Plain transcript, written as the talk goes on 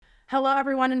Hello,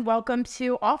 everyone, and welcome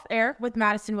to Off Air with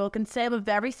Madison Wilkins. Today I have a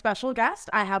very special guest.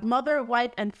 I have Mother,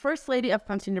 Wife, and First Lady of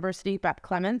Clemson University, Beth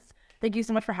Clements. Thank you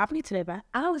so much for having me today, Beth.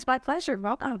 Oh, it's my pleasure.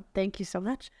 Welcome. Thank you so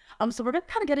much. So we're going to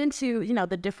kind of get into,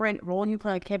 the different role you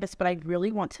play on campus, but I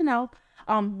really want to know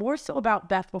more so about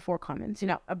Beth before Clemens.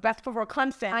 Beth before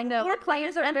Clemson. I know. Before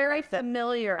Players are very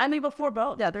familiar. I mean, before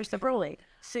both. Yeah, there's separately.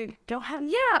 So go ahead.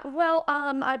 Yeah, well,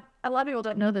 a lot of people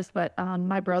don't know this, but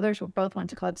my brothers both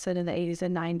went to Clemson in the 80s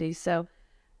and 90s. So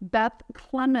Beth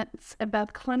Clements and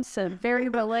Beth Clemson, very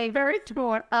related, very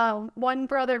small. One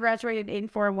brother graduated in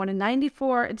 84 and one in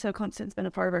 94. And so Clemson's been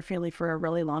a part of our family for a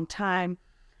really long time.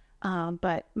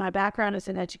 But my background is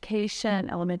in education,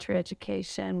 elementary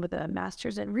education with a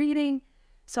master's in reading.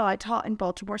 So I taught in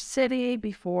Baltimore City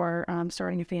before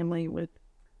starting a family with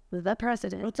the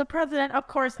president. It's a president, of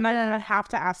course. And I have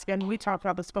to ask you, and we talked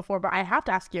about this before, but I have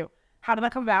to ask you, how did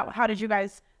that come about? How did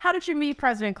you meet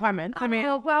President Clements?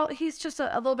 Well, he's just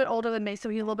a little bit older than me, so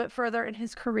he's a little bit further in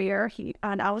his career.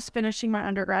 And I was finishing my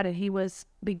undergrad, and he was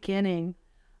beginning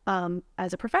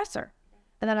as a professor.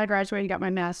 And then I graduated, got my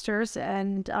master's,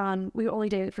 and we only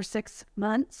dated for 6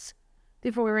 months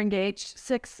before we were engaged.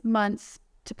 6 months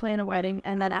to plan a wedding,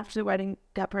 and then after the wedding,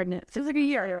 got pregnant. So it was like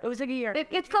a year.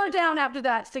 It's gone down after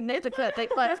that significantly,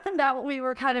 but now we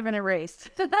were kind of in a race.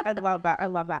 I love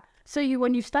that. So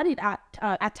when you studied at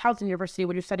Towson University,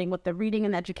 when you're studying with the reading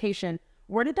and education,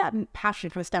 where did that passion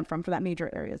stem from for that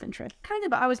major area of interest? Kind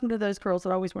of, I was one of those girls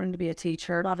that always wanted to be a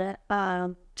teacher. Love it.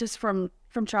 Just from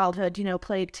childhood,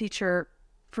 played teacher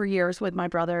for years with my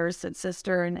brothers and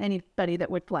sister and anybody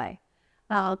that would play.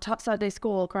 Taught Sunday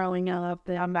school growing up.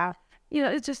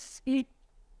 It's just,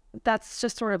 that's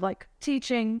just sort of like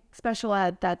teaching, special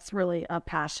ed. That's really a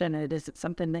passion. It isn't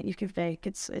something that you can fake.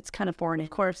 It's kind of boring. Of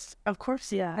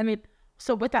course, yeah. I mean,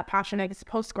 so with that passion, I guess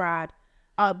post-grad,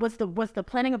 was the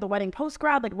planning of the wedding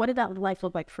post-grad? Like, what did that life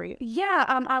look like for you? Yeah,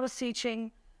 I was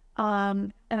teaching,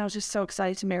 and I was just so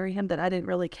excited to marry him that I didn't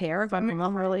really care. My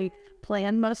mom really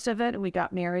planned most of it. We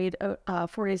got married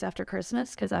 4 days after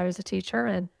Christmas because I was a teacher,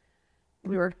 and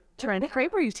we were trying to... What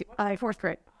grade were you? Fourth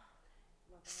grade.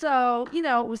 So,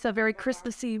 it was a very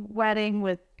Christmassy wedding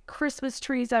with Christmas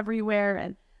trees everywhere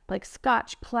and like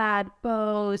Scotch plaid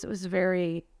bows. It was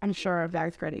very, I'm sure, very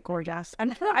pretty, gorgeous.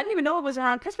 And I didn't even know it was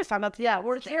around Christmas time.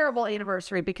 We're a terrible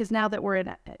anniversary because now that we're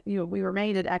in, we were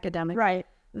made at academic. Right.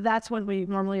 That's when we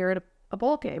normally are at a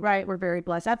bowl game. Right. We're very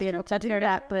blessed at the end to hear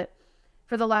that. But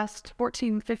for the last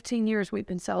 14, 15 years, we've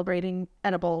been celebrating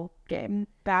at a bowl game.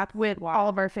 That with all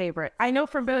of our favorites. I know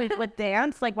for me with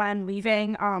dance, like when I'm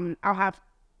leaving, I'll have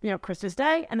Christmas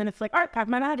Day, and then it's like, all right, pack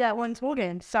my bag, one's bowl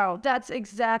game. So that's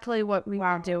exactly what we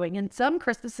were doing. And some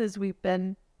Christmases we've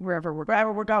been wherever we're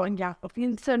going. Yeah.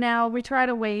 And so now we try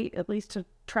to wait at least to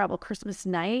travel Christmas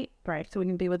night, right? So we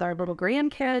can be with our little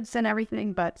grandkids and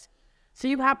everything. But so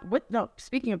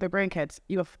speaking of the grandkids,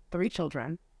 you have 3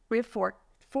 children. We have 4.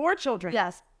 4 children.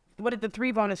 Yes. What are the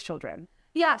 3 bonus children?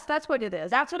 Yes, that's what it is.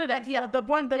 That's what it is.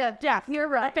 Yeah, You're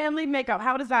right. Family makeup.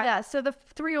 How does that? Yeah, so the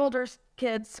 3 older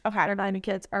kids, or 9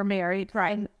 kids, are married.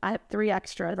 Right. And I have 3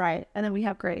 extras. Right. And then we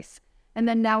have Grace. And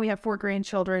then now we have 4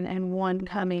 grandchildren and 1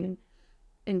 coming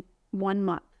in 1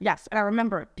 month. Yes, and I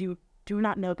remember, do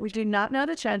not know. We do not know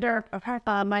the gender. Okay.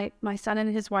 My son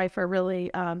and his wife are really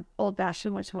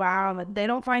old-fashioned, which, wow, they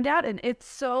don't find out. And it's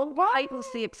so heightened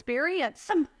the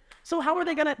experience. So how are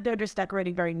they they're just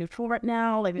decorating very neutral right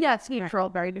now? Yeah, it's neutral.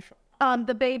 Very neutral.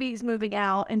 The baby's moving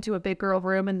out into a big girl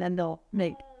room, and then they'll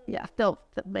make.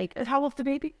 How old's the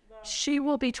baby? She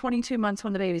will be 22 months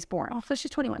when the baby's born. Oh, so she's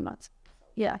 21 months.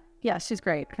 Yeah, she's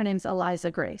great. Her name's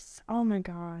Eliza Grace. Oh my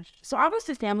gosh. So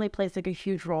obviously family plays like a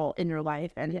huge role in your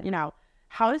life, and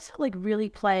how does it really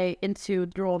play into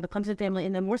the role of the Clemson family,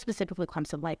 and then more specifically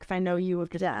Clemson life? Because I know you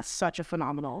have just such a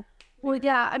phenomenal. Well,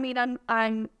 yeah. I mean,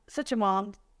 I'm such a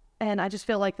mom. And I just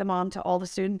feel like the mom to all the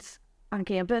students on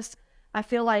campus. I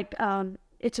feel like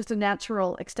it's just a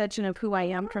natural extension of who I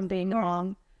am from being a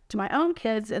mom to my own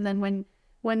kids. And then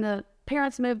when the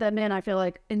parents move them in, I feel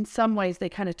like in some ways they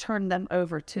kind of turn them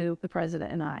over to the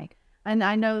president and I. And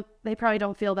I know they probably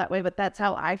don't feel that way, but that's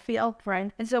how I feel.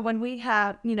 Right. And so when we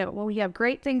have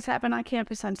great things happen on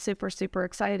campus, I'm super, super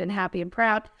excited and happy and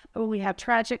proud. But when we have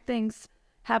tragic things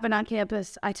happen on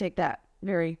campus, I take that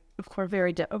very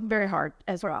hard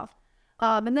as well.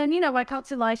 And then, my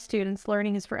Clemson Life students,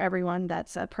 Learning is for Everyone.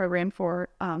 That's a program for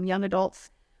young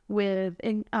adults with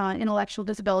intellectual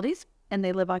disabilities. And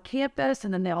they live on campus,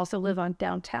 and then they also live on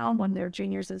downtown when they're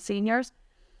juniors and seniors.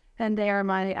 And they are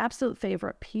my absolute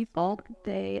favorite people.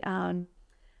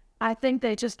 I think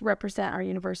they just represent our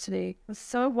university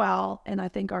so well. And I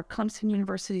think our Clemson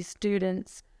University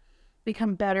students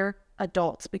become better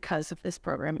adults because of this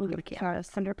program.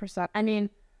 100%. I mean,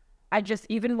 I just,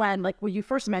 even when, like, when you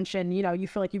first mentioned, you know, you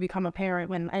feel like you become a parent,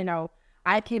 when I know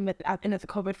I came in as a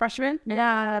COVID freshman.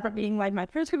 Yeah. Being like, my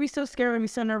parents could be so scared and be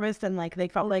so nervous, and like, they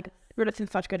felt like we were just in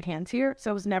such good hands here.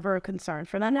 So it was never a concern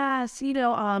for them. Yes. You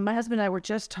know, my husband and I were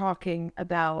just talking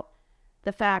about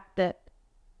the fact that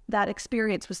that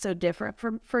experience was so different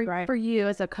for you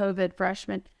as a COVID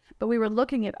freshman. But we were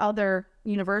looking at other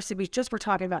universities. We just were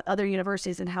talking about other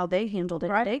universities and how they handled it.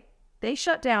 Right. They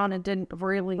shut down and didn't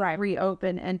really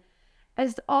reopen. And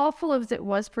as awful as it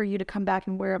was for you to come back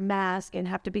and wear a mask and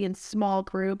have to be in small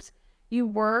groups, you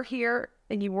were here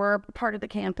and you were part of the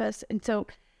campus. And so,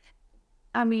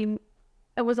 I mean,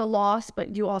 it was a loss,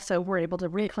 but you also were able to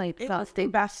reclaim the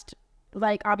best.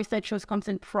 Like, obviously, I chose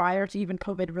Clemson prior to even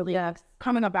COVID really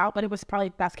coming about, but it was probably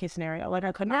best case scenario. Like,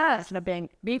 I couldn't imagine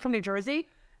being from New Jersey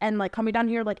and like coming down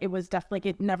here. Like, it was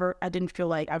definitely, I didn't feel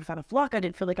like I was out of luck. I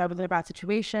didn't feel like I was in a bad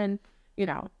situation, you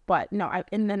know. But no,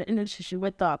 and then in addition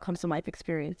with the Clemson Life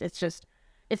experience,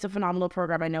 it's a phenomenal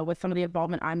program. I know with some of the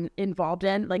involvement I'm involved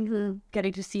in, like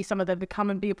getting to see some of them become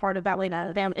and be a part of that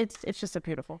it's just a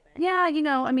beautiful thing. Yeah, you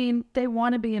know, I mean, they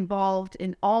want to be involved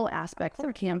in all aspects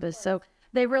of campus. So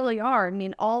they really are. I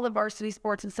mean, all the varsity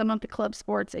sports and some of the club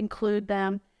sports include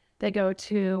them. They go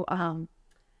to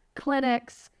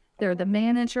clinics. They're the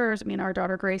managers. I mean, our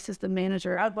daughter Grace is the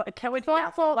manager. Can we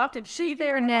She's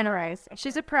there in Nannerase.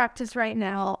 She's at practice right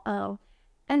now.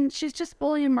 And she's just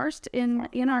fully immersed in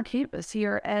our campus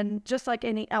here. And just like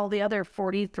all the other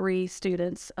 43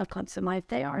 students of Clemson Life,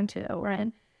 they are too.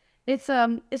 Right?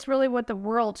 It's really what the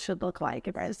world should look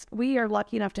like. We are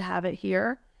lucky enough to have it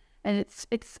here. And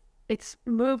it's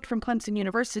moved from Clemson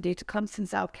University to Clemson,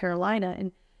 South Carolina.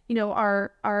 And, you know,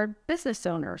 our business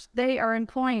owners, they are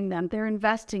employing them. They're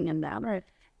investing in them. Right.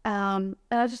 I'm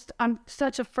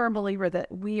such a firm believer that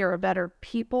we are a better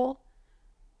people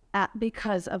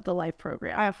because of the Life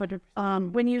program.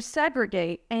 When you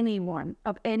segregate anyone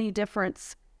of any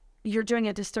difference, you're doing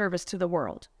a disservice to the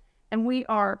world. And we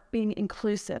are being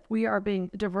inclusive. We are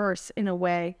being diverse in a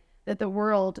way that the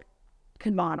world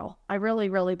can model. I really,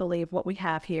 really believe what we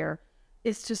have here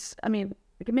is just, I mean,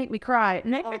 it can make me cry.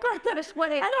 That is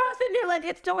what I was sitting here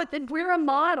like, we're a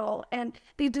model. And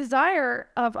the desire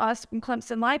of us from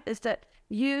Clemson Life is that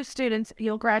you students,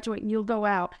 you'll graduate and you'll go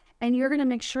out and you're going to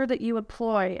make sure that you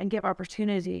employ and give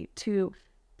opportunity to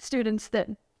students that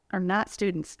are not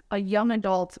students, young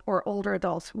adults or older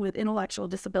adults with intellectual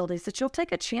disabilities, that you'll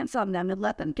take a chance on them and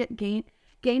let them get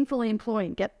gainfully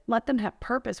employed, let them have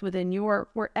purpose within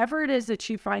wherever it is that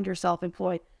you find yourself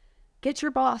employed. Get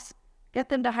your boss, get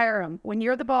them to hire them. When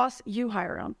you're the boss, you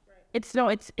hire them.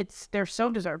 They're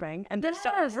so deserving and they're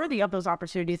so worthy of those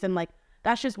opportunities. And like,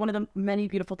 that's just one of the many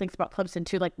beautiful things about Clemson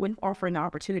too, like when offering the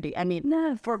opportunity. I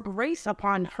mean, for Grace,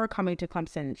 upon her coming to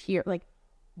Clemson here, like,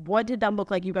 what did that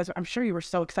look like? You guys, I'm sure you were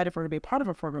so excited for her to be a part of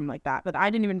a program like that, but I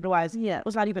didn't even realize it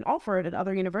was not even offered at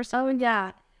other universities. Oh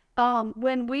yeah.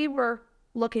 When we were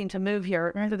looking to move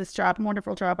here to this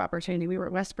wonderful job opportunity, we were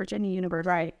at West Virginia University.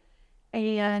 Right.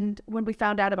 And when we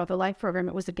found out about the Life program,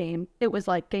 it was a game. It was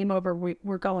like game over.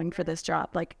 We're going for this job,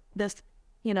 like this,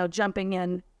 you know, jumping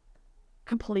in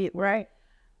complete. Right.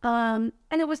 And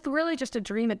it was really just a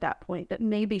dream at that point that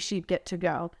maybe she'd get to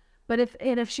go. But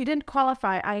if she didn't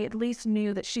qualify, I at least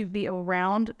knew that she'd be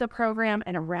around the program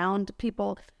and around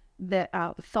people that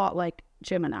thought like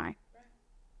Jim and I.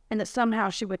 And that somehow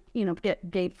she would, you know,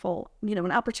 get gainful, you know,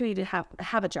 an opportunity to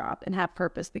have a job and have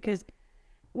purpose. Because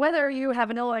whether you have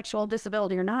an intellectual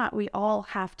disability or not, we all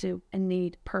have to and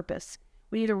need purpose.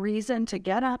 We need a reason to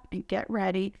get up and get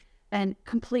ready and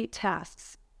complete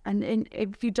tasks. And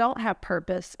if you don't have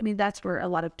purpose, I mean, that's where a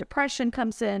lot of depression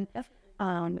comes in.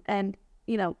 And,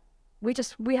 you know,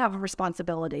 we have a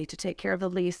responsibility to take care of the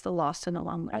least, the lost, and the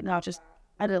lonely.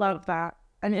 I love that.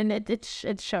 And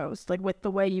it shows, like, with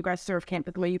the way you guys serve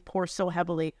campus, the way you pour so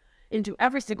heavily into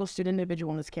every single student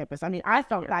individual on this campus. I mean, I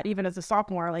felt that even as a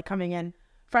sophomore, like coming in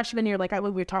freshman year, like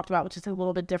we talked about, which is a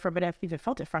little bit different, but I even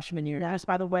felt it freshman year. Just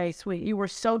by the way, sweet, you were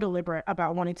so deliberate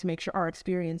about wanting to make sure our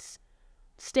experience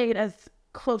stayed as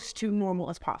close to normal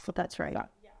as possible. That's right.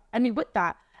 Yeah. I mean, with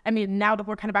that, I mean, now that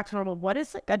we're kind of back to normal, what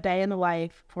is like a day in the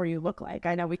life for you look like?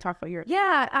 I know we talked about your...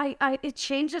 Yeah, it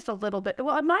changes a little bit.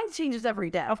 Well, mine changes every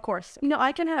day. Of course. You know,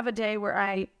 I can have a day where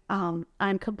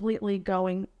I'm completely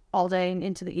going all day and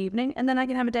into the evening. And then I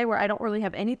can have a day where I don't really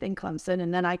have anything Clemson.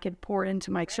 And then I could pour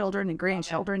into my children and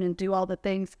grandchildren and do all the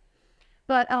things.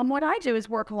 But what I do is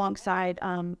work alongside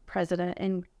President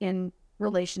in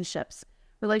relationships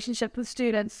with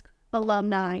students,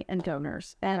 alumni, and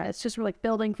donors. And it's just really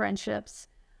building friendships,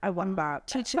 I love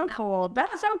that. It's so cool.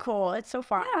 That's so cool. It's so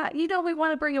fun. Yeah, we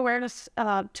want to bring awareness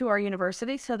to our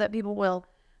university so that people will,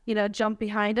 jump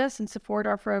behind us and support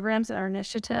our programs and our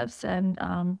initiatives and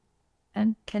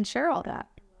can share all that.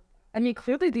 I mean,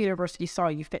 clearly the university saw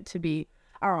you fit to be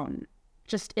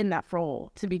just in that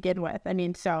role to begin with. I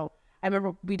mean, so I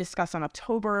remember we discussed on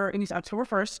October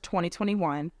 1st,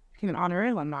 2021, became an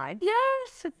honorary alumni.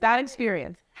 Yes. That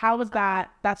experience. How was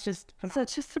that? That's just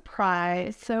such a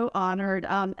surprise. So honored.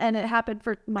 And it happened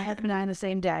for my husband and I on the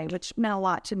same day, which meant a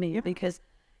lot to me because,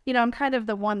 I'm kind of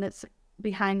the one that's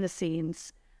behind the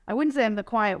scenes. I wouldn't say I'm the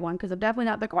quiet one because I'm definitely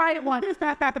not the quiet one.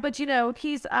 But,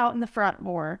 he's out in the front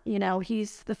more.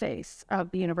 He's the face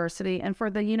of the university. And for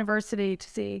the university to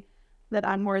see that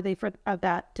I'm worthy of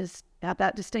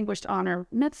that distinguished honor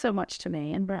meant so much to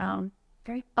me. And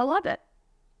I loved it.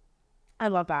 I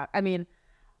love that. I mean,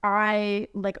 we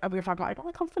were talking about,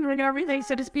 like, confident and everything.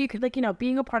 So to speak, like,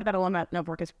 being a part of that alumni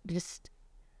network is just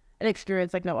an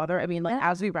experience like no other. I mean,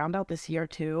 as we round out this year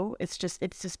too, it's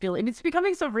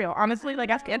becoming so real, honestly,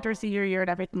 like as we enter senior year and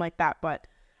everything like that. But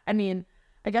I mean,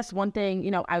 I guess one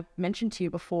thing, I've mentioned to you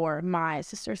before, my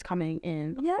sister's coming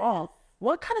in the fall.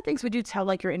 What kind of things would you tell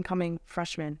like your incoming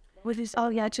freshmen?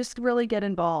 Just really get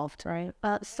involved, right?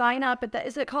 Sign up at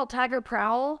is it called Tiger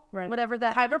Prowl? Right. Whatever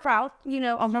that. Tiger Prowl,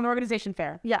 on the organization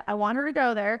fair. Yeah, I want her to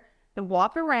go there and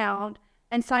walk around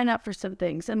and sign up for some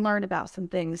things and learn about some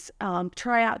things.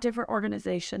 Try out different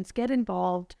organizations, get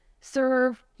involved,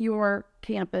 serve your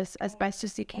campus as best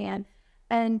as you can,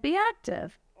 and be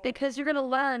active because you're going to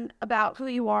learn about who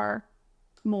you are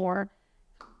more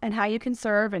and how you can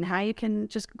serve and how you can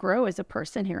just grow as a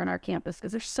person here on our campus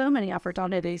because there's so many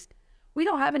opportunities. We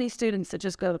don't have any students that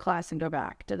just go to class and go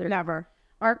back to their never.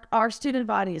 Our student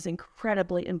body is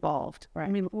incredibly involved. Right.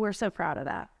 I mean, we're so proud of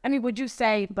that. I mean, would you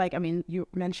say, like, I mean, you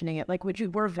mentioning it, like,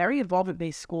 we're very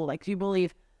involvement-based school. Like, do you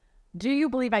believe,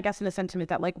 I guess, in the sentiment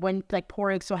that, like, when, like,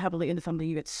 pouring so heavily into something,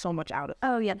 you get so much out of it?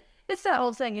 Oh, yeah. It's that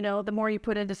old saying, the more you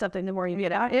put into something, the more you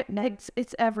get out.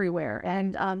 It's everywhere.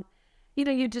 And,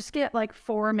 you just get, like,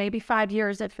 4, maybe 5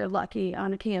 years if you're lucky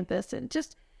on a campus. And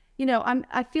just,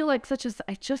 I feel like I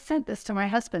just said this to my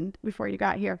husband before you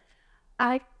got here.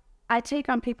 I take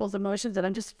on people's emotions that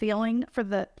I'm just feeling for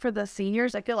the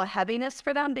seniors. I feel a heaviness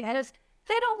for them because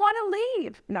they don't want to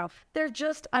leave. No. They're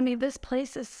just, this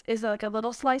place is like a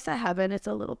little slice of heaven. It's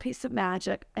a little piece of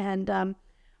magic. And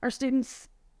our students,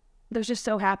 they're just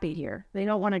so happy here. They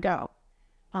don't want to go.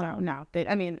 No.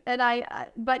 I'm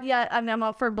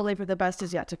a firm believer the best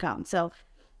is yet to come. So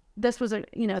this was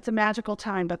it's a magical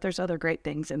time, but there's other great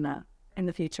things in the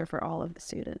future for all of the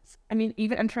students. I mean,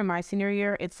 even entering my senior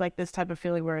year, it's like this type of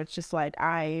feeling where it's just like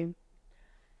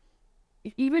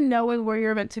even knowing where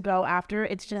you're meant to go after,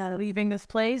 it's just leaving this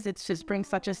place. It just brings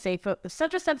such a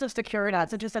sense of security,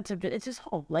 such a sense of, it's just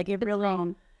home. Like it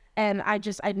really, and I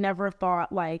never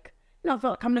thought like,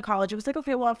 coming to college, it was like,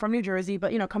 okay, well, I'm from New Jersey,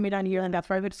 but coming down here and that's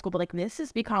where I went to school. But like this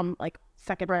has become like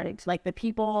second rate. Like the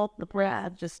people, the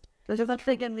bread, just. There's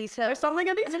something in these hills. There's something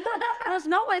in these hills.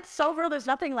 No, it's so real. There's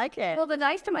nothing like it. Well, the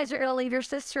nice thing is you're going to leave your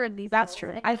sister in these That's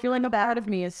true. I feel like a part of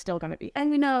me is still going to be.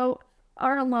 And our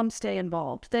alums stay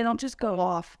involved. They don't just go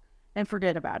off and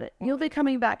forget about it. You'll be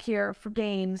coming back here for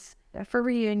games, for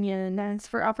reunions,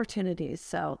 for opportunities.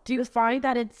 So do you find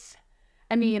that it's,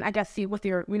 I mean, I guess, with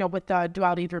your, with the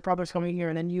duality of your brothers coming here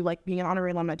and then you like being an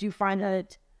honorary alumni, do you find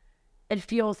that it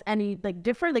feels any like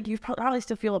different? Like you probably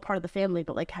still feel a part of the family,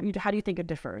 but like how do you think it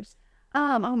differs?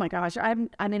 Oh my gosh. I'm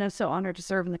so honored to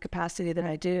serve in the capacity that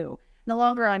I do. The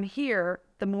longer I'm here,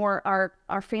 the more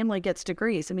our family gets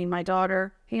degrees. I mean, my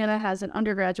daughter, Hannah, has an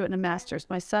undergraduate and a master's.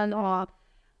 My son-in-law,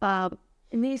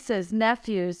 nieces,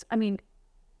 nephews. I mean,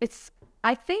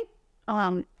 I think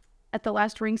at the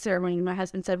last ring ceremony, my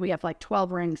husband said we have like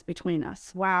 12 rings between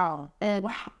us. Wow. And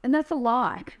that's a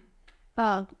lot.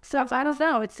 So I don't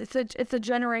know. It's a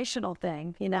generational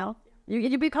thing,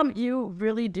 You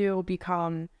really do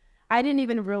become. I didn't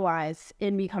even realize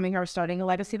in me coming here, starting a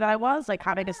legacy that I was like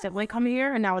having a sibling come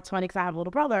here, and now it's funny because I have a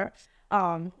little brother.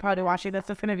 Probably watching this,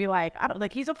 it's gonna be like, I don't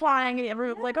like he's applying, and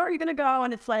everyone's like, oh, are you gonna go?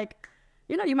 And it's like,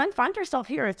 you might find yourself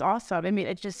here. It's awesome. I mean,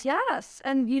 it just yes,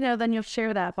 and then you'll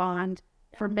share that bond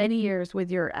for many years with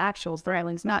your actual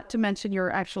siblings, not to mention your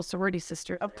actual sorority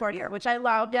sister, of course, which I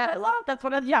love. Yeah, I love. That's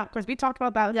what. Of course, we talked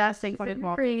about that. Yes,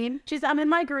 green. I'm in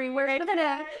my green. We're in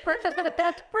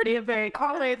that's pretty very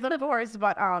college, of course.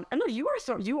 But I know you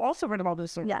also read about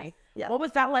this sorority. Yes. What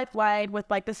was that like with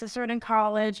like the sister in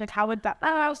college? Like how would that?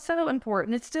 Oh, so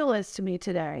important. It still is to me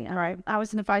today. All right, I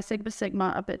was in a Phi Sigma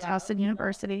Sigma up at Clemson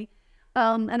University,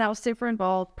 and I was super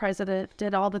involved. President,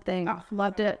 did all the things.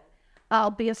 Loved it. I'll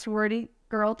be a sorority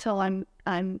girl till I'm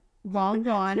long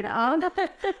gone.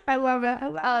 I love it.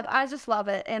 I just love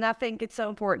it. And I think it's so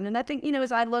important. And I think,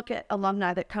 as I look at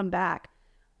alumni that come back,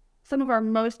 some of our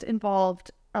most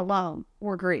involved alum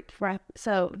were Greek, right?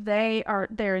 So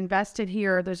they're invested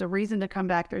here. There's a reason to come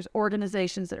back. There's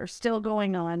organizations that are still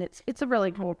going on. It's a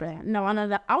really cool thing. No,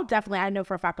 I'll definitely, I know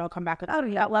for a fact I'll come back at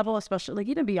that level, especially like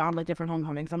even beyond like different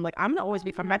homecomings. I'm gonna always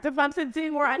be from back to Clemson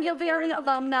team where you'll be an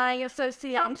alumni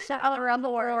association all around the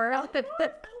world.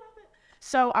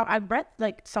 So I read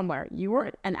like somewhere you were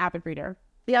an avid reader.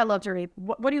 Yeah, I love to read.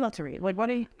 What do you love to read? Like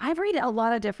I read a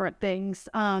lot of different things.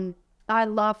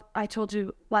 I told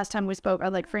you last time we spoke, I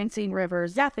like Francine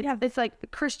Rivers. Yeah. It's like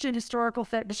Christian historical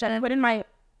fiction. Put in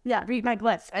read my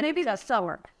list. And maybe that's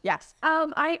summer. Yes.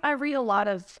 I read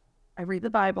I read the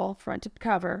Bible front to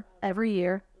cover every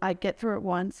year. I get through it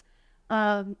once.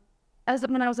 When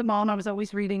I was a mom, I was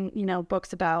always reading,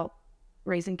 books about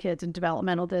raising kids and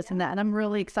developmental this and that. And I'm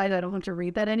really excited. I don't have to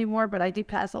read that anymore, but I do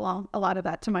pass along a lot of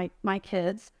that to my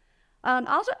kids.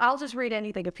 I'll just read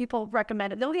anything. If people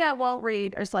recommend it, the only thing I won't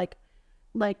read is like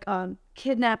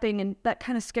kidnapping and that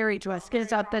kind of scary dress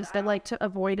kids out there that like to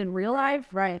avoid in real life.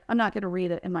 Right. I'm not going to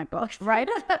read it in my book. Right.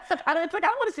 It's like, I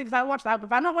want to see because I watch that, but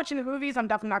if I'm not watching the movies, I'm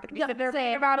definitely not going to be sitting there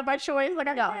thinking about it by choice. Like,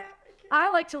 I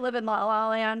like to live in La La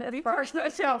Land at first.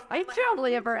 I'm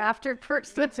totally ever after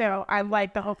person. So I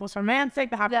like the hopeless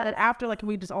romantic, the happy after, like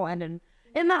we just all end in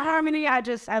that harmony.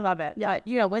 I love it. Yeah.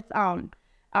 With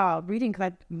reading,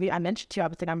 because I mentioned to you, I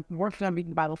was like, I'm working on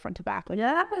reading the Bible front to back. Like,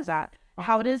 yeah, how is that?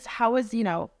 How is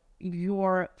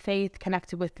your faith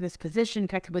connected with this position,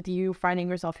 connected with you finding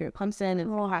yourself here at Clemson and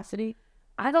capacity?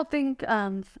 I don't think,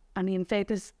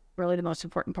 faith is really the most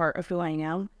important part of who I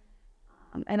am.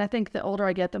 And I think the older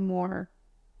I get, the more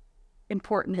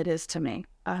important it is to me.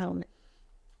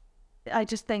 I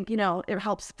just think, it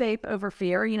helps faith over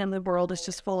fear. The world is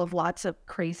just full of lots of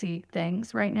crazy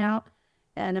things right now.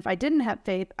 And if I didn't have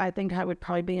faith, I think I would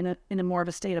probably be in a more of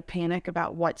a state of panic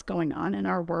about what's going on in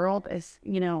our world. As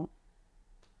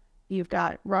you've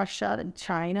got Russia and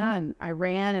China and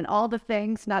Iran and all the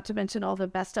things, not to mention all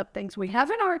the messed up things we have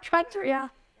in our country. Yeah.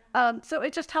 So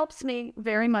it just helps me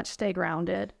very much stay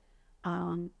grounded.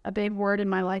 A big word in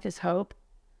my life is hope.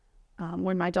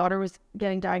 When my daughter was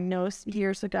getting diagnosed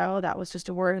years ago, that was just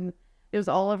a word, and it was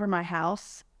all over my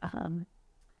house.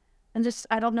 And just,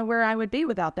 I don't know where I would be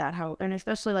without that hope. And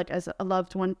especially like as a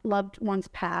loved one's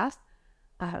passed,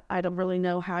 I don't really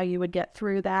know how you would get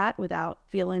through that without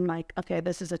feeling like, okay,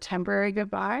 this is a temporary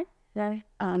goodbye. Yeah.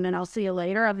 And I'll see you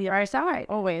later on the other side.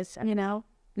 Always.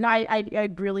 No, I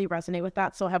really resonate with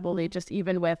that so heavily, just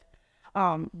even with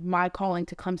my calling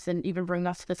to Clemson, even bringing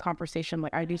us to this conversation.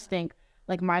 Like, I just think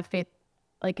like my faith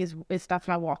like is stuff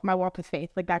my walk with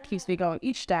faith. Like that keeps me going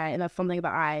each day. And that's something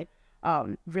that I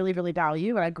really, really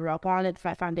value and I grew up on. It's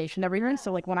my foundation everywhere.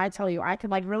 So like when I tell you, I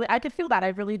could feel that. I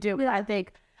really do. I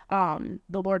think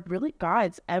the Lord really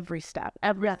guides every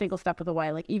single step of the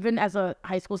way. Like even as a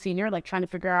high school senior, like trying to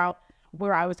figure out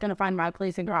where I was going to find my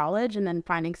place in college and then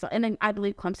and then I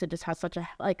believe Clemson just has such a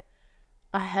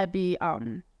heavy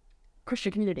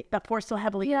Christian community that pours so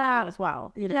heavily as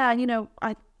well.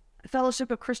 I Fellowship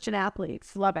of Christian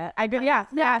Athletes. Love it.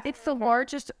 It's the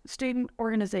largest student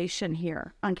organization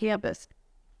here on campus.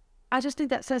 I just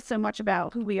think that says so much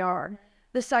about who we are.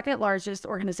 The second largest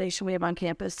organization we have on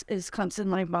campus is Clemson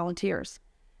Life Volunteers.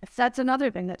 That's another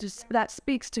thing that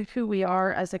speaks to who we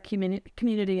are as a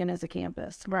community and as a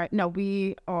campus. Right. No,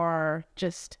 we are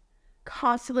just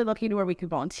constantly looking to where we can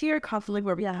volunteer, constantly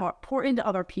where we pour into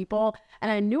other people.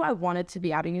 And I knew I wanted to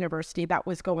be at a university that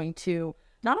was going to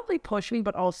not only push me,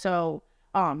 but also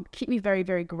keep me very,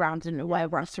 very grounded in a way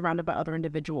where I'm surrounded by other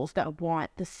individuals that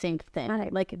want the same thing.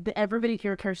 Right. Like everybody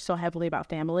here cares so heavily about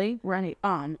family. Right.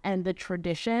 And the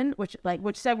tradition, which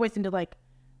segues into like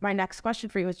my next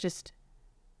question for you is just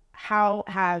how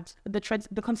have the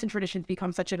Clemson traditions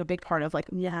become such a big part of like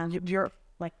your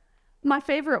like. My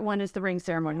favorite one is the ring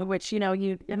ceremony, which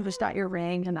you just got your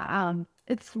ring, and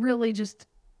it's really just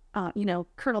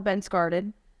Colonel Ben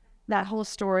Scarted. That whole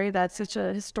story, that's such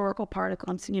a historical part of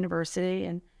Clemson University,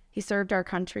 and he served our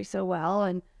country so well,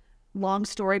 and long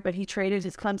story, but he traded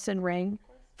his Clemson ring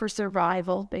for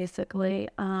survival, basically.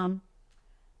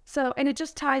 So, and it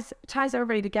just ties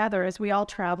everybody together as we all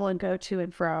travel and go to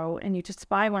and fro, and you just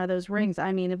buy one of those rings.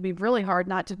 I mean, it'd be really hard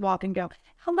not to walk and go,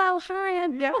 hello, hi,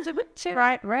 I'm too.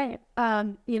 Right.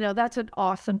 That's an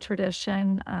awesome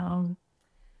tradition.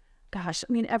 Gosh,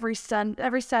 I mean, every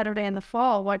Saturday in the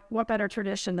fall, what better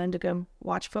tradition than to go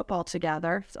watch football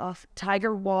together?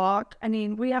 Tiger walk. I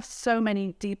mean, we have so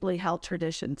many deeply held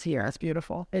traditions here. It's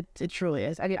beautiful. It truly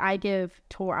is. I mean, I give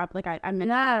tour up like I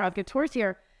give tours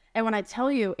here, And when I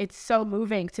tell you, it's so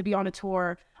moving to be on a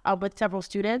tour with several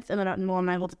students, and then an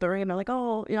alumni holds a story, and they're like,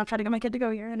 "Oh, I'm trying to get my kid to go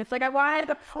here," and it's like, "I why?"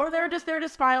 Or they're just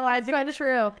finalizing. Kind of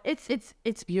true.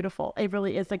 It's beautiful. It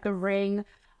really is. Like the ring.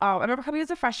 I remember coming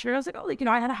as a freshman. I was like, "Oh, like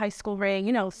I had a high school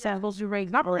ring. Samples do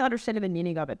rings." Not really understanding the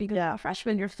meaning of it because a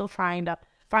freshman, you're still trying to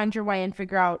find your way and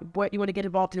figure out what you want to get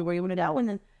involved in, where you want to go, and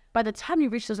then by the time you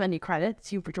reach those many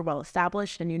credits, you're well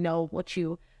established and you know what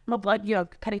you.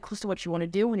 Kind of close to what you want to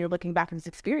do when you're looking back at these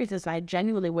experiences. And I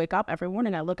genuinely wake up every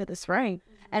morning, I look at this ring,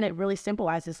 and it really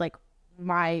symbolizes like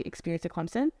my experience at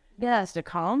Clemson. Yes, to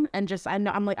come and just I'm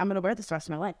going to wear this the rest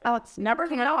of my life. Oh, it's never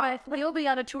coming off. You'll be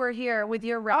on a tour here with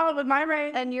your ring. Oh, with my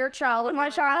ring and your child. With my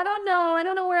child. I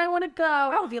don't know where I want to go.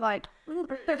 I'll be like,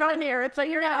 they're not here. It's like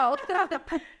you're out.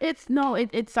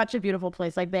 It's such a beautiful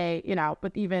place. Like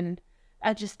but even.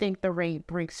 I just think the ring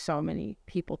brings so many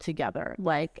people together.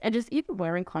 Like, and just even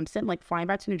wearing Clemson, like flying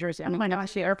back to New Jersey. I'm like,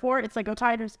 gosh, the airport. It's like, go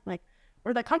Tigers. Like,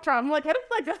 where'd that come from? I'm like,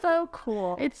 it's so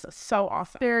cool. It's so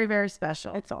awesome. Very, very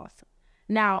special. It's awesome.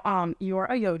 Now, you're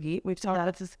a yogi. We've talked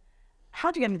about this.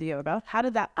 How'd you get into yoga? How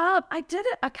did that? I did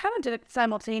it. I kind of did it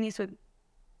simultaneously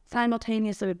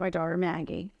with my daughter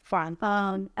Maggie. Fun.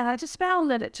 And I just found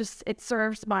that it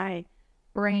serves my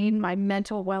brain, my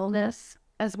mental wellness,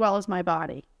 as well as my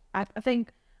body. I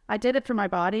think I did it for my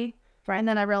body, right? And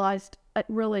then I realized it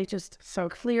really just so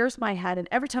clears my head. And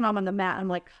every time I'm on the mat, I'm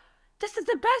like, this is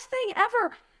the best thing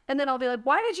ever. And then I'll be like,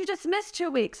 why did you just miss 2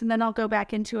 weeks? And then I'll go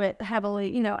back into it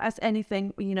heavily, as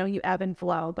anything, you ebb and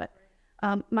flow. But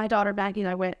my daughter Maggie and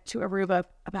I went to Aruba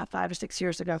about 5 or 6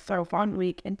 years ago for a 1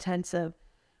 week intensive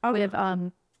with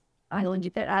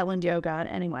island yoga.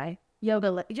 Anyway,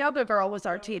 Yoga Girl was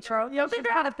our teacher. She's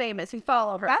kind of famous. We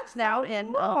follow her. That's now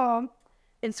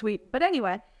in Sweden. But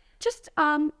anyway, just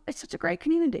it's such a great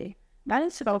community. That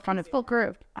is so fun. It's full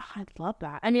groove. Oh, I love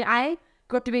that. I mean, I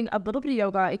grew up doing a little bit of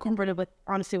yoga incorporated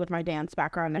with my dance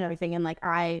background and everything. And like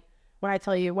when I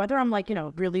tell you, whether I'm like,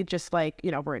 really just like,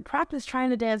 we're in practice trying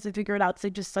to dance and figure it out, it's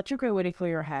like just such a great way to clear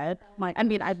your head. I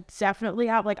mean, I definitely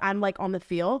have I'm like on the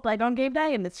field, like on game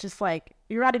day, and it's just like,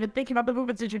 you're not even thinking about the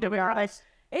movements that you're doing. Like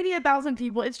 88,000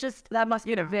 people. It's just, that must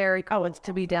be very cool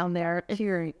to be down there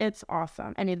hearing. It's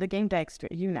awesome. I mean, the game day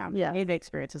experience, yeah. Game day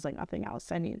experience is like nothing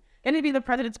else. I mean, and it'd be the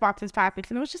president's boxes package,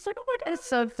 and it was just like, oh my God, it's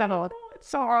so subtle. It's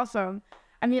so awesome.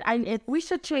 I mean, we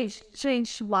should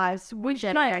change lives. We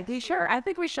should. Sure. I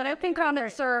think we should. I think come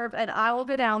and serve, and I will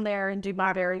go down there and do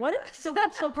my very. So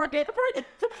that's so perfect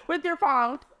with your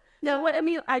phone. No, what I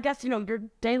mean, I guess your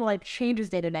day life changes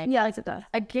day to day. Yeah, it does.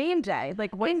 A game day,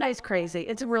 game day is crazy.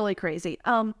 It's really crazy.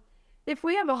 If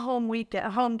we have a home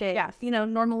game, yes.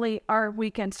 Normally our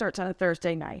weekend starts on a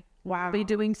Thursday night. Wow. We'll be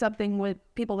doing something with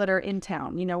people that are in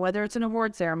town. Whether it's an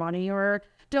award ceremony or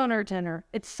donor dinner,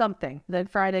 it's something. Then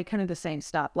Friday, kind of the same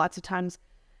stuff. Lots of times,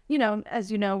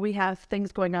 as we have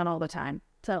things going on all the time.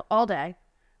 So all day,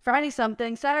 Friday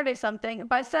something, Saturday something.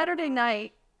 By Saturday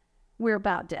night, we're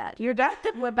about dead. You're dead?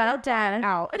 We're about dead.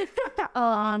 Out.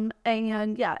 And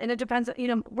it depends.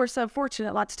 We're so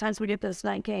fortunate. Lots of times we get those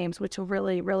night games, which will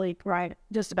really, really,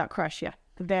 just about crush you.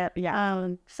 That,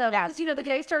 yeah. Because the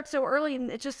day starts so early and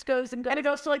it just goes and it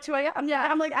goes to like 2 a.m. Yeah,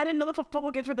 I'm like, I didn't know the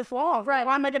football games were this long. Right.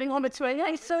 Why am I getting home at 2 a.m.?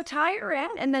 I'm so tired.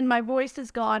 And then my voice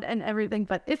is gone and everything,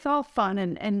 but it's all fun.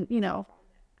 And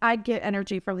I get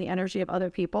energy from the energy of other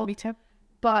people. Me too.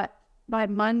 But by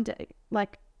Monday,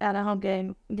 like at a home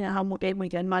game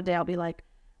weekend, Monday, I'll be like,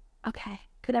 okay,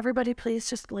 could everybody please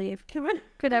just leave?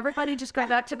 Could everybody just go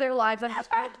back to their lives?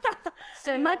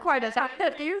 So not quite as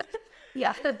happy.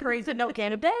 Yeah, the parades and no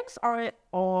game days are an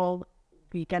all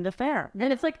weekend affair.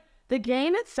 And it's like the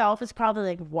game itself is probably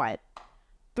like what?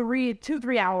 3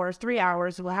 hours,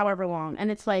 however long. And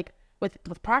it's like with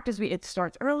practice, it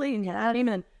starts early and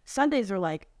then Sundays are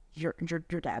like you're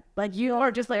dead. Like you are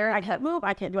just like, I can't move,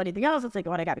 I can't do anything else. It's like,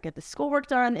 I got to get the schoolwork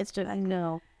done. It's just, I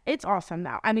know. It's awesome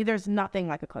now. I mean, there's nothing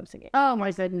like a Clemson game. Oh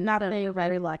my goodness, nothing.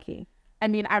 Very lucky. I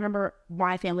mean, I remember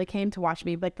my family came to watch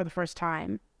me for the first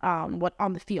time, on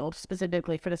the field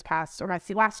specifically for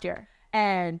last year.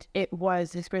 And it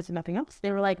was an experience of nothing else.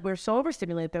 They were like, we're so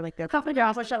overstimulated. They're like, they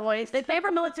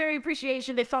favor military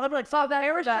appreciation. They saw that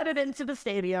they were shut it into the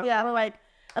stadium. Yeah. We're like,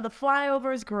 the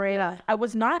flyover is great. I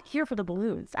was not here for the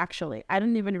balloons, actually. I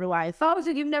didn't even realize. Oh, so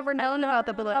you've never known about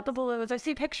the balloons. I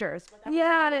see pictures.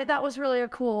 Yeah, that was really a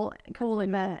cool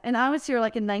event. And I was here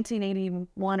like in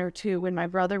 1981 or 2 when my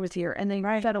brother was here, and they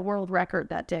set a world record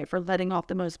that day for letting off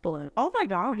the most balloons. Oh my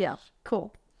God. Yeah,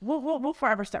 cool. We'll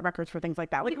forever set records for things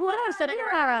like that. Like, what I said it.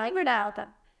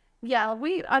 Yeah,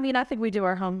 I think we do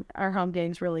our home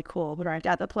games really cool. But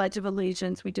at the Pledge of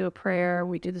Allegiance, we do a prayer,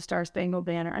 we do the Star Spangled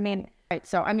Banner. Right.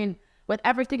 So, with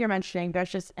everything you're mentioning,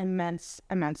 there's just immense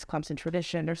Clemson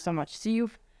tradition. There's so much. So you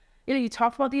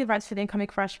talked about the events for the incoming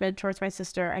freshman towards my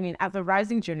sister. I mean, as a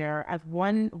rising junior, as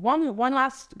one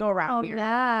last go around here.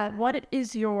 Yeah. What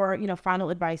is your, final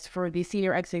advice for the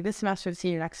senior exiting this semester, the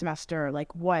senior next semester?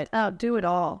 Like what? Oh, do it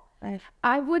all.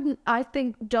 I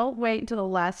think don't wait until the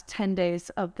last 10 days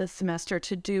of the semester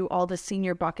to do all the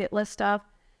senior bucket list stuff.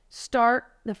 Start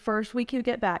the first week you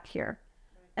get back here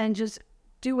and just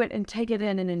do it and take it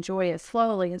in and enjoy it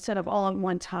slowly instead of all at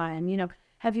one time.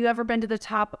 Have you ever been to the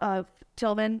top of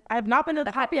Tillman? I have not been to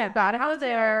the top yet. Got to go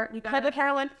there. You got to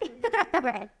Carolyn.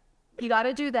 You got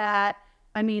to do that.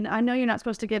 I mean, I know you're not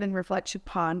supposed to get in Reflection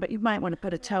Pond, but you might want to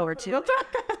put a toe or two.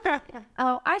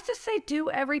 I just say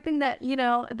do everything that,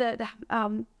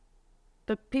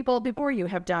 the people before you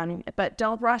have done, but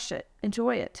don't rush it.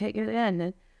 Enjoy it. Take it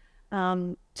in.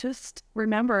 And just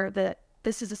remember that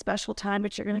this is a special time,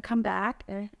 but you're going to come back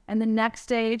and the next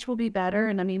stage will be better.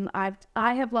 And I mean,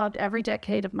 I have loved every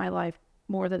decade of my life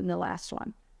more than the last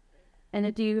one. And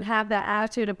if you have that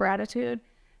attitude of gratitude,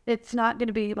 it's not going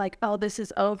to be like, oh, this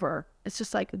is over. It's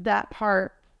just like that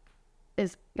part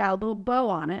is got a little bow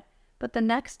on it. But the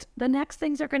next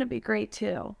things are going to be great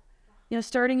too.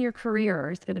 Starting your career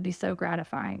is going to be so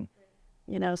gratifying.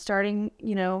 Starting,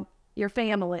 your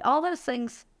family, all those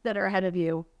things that are ahead of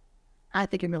you, I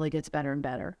think it really gets better and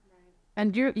better.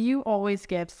 And you always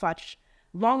give such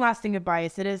long-lasting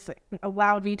advice. It has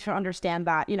allowed me to understand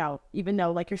that, even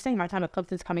though, like you're saying, my time at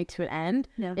Clemson is coming to an end,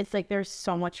 it's like there's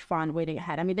so much fun waiting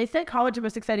ahead. I mean, they said college are the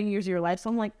most exciting years of your life, so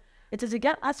I'm like, does it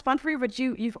get less fun for you? But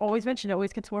you've always mentioned it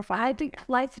always gets more fun. I think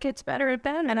life gets better and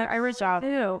better. And I resolve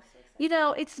too.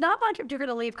 It's not like you're going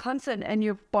to leave Clemson and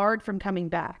you're barred from coming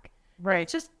back. Right.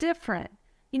 It's just different.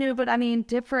 But I mean,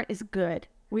 different is good.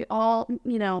 We all,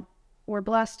 we're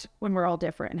blessed when we're all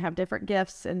different and have different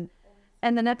gifts, and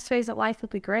the next phase of life will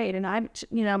be great. And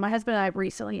my husband and I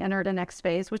recently entered a next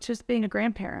phase, which is being a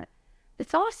grandparent.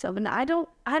 It's awesome. And I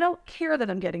don't care that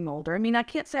I'm getting older. I mean, I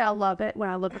can't say I love it when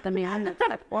I look at the man. It's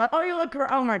like, what? Oh, you look,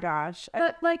 oh my gosh.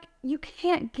 But you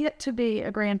can't get to be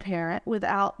a grandparent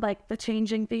without the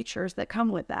changing features that come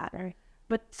with that. Right.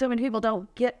 But so many people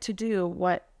don't get to do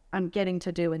what I'm getting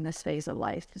to do in this phase of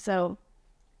life. So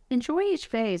enjoy each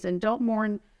phase and don't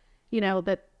mourn,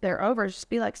 that they're over. Just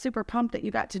be super pumped that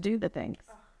you got to do the things.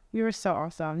 You were so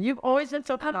awesome. You've always been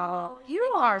so cool. You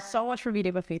are so much for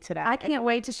meeting with me today. I can't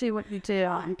wait to see what you do.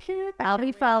 I'll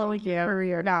be following your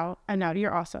career. No, I know.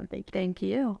 You're awesome. Thank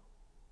you.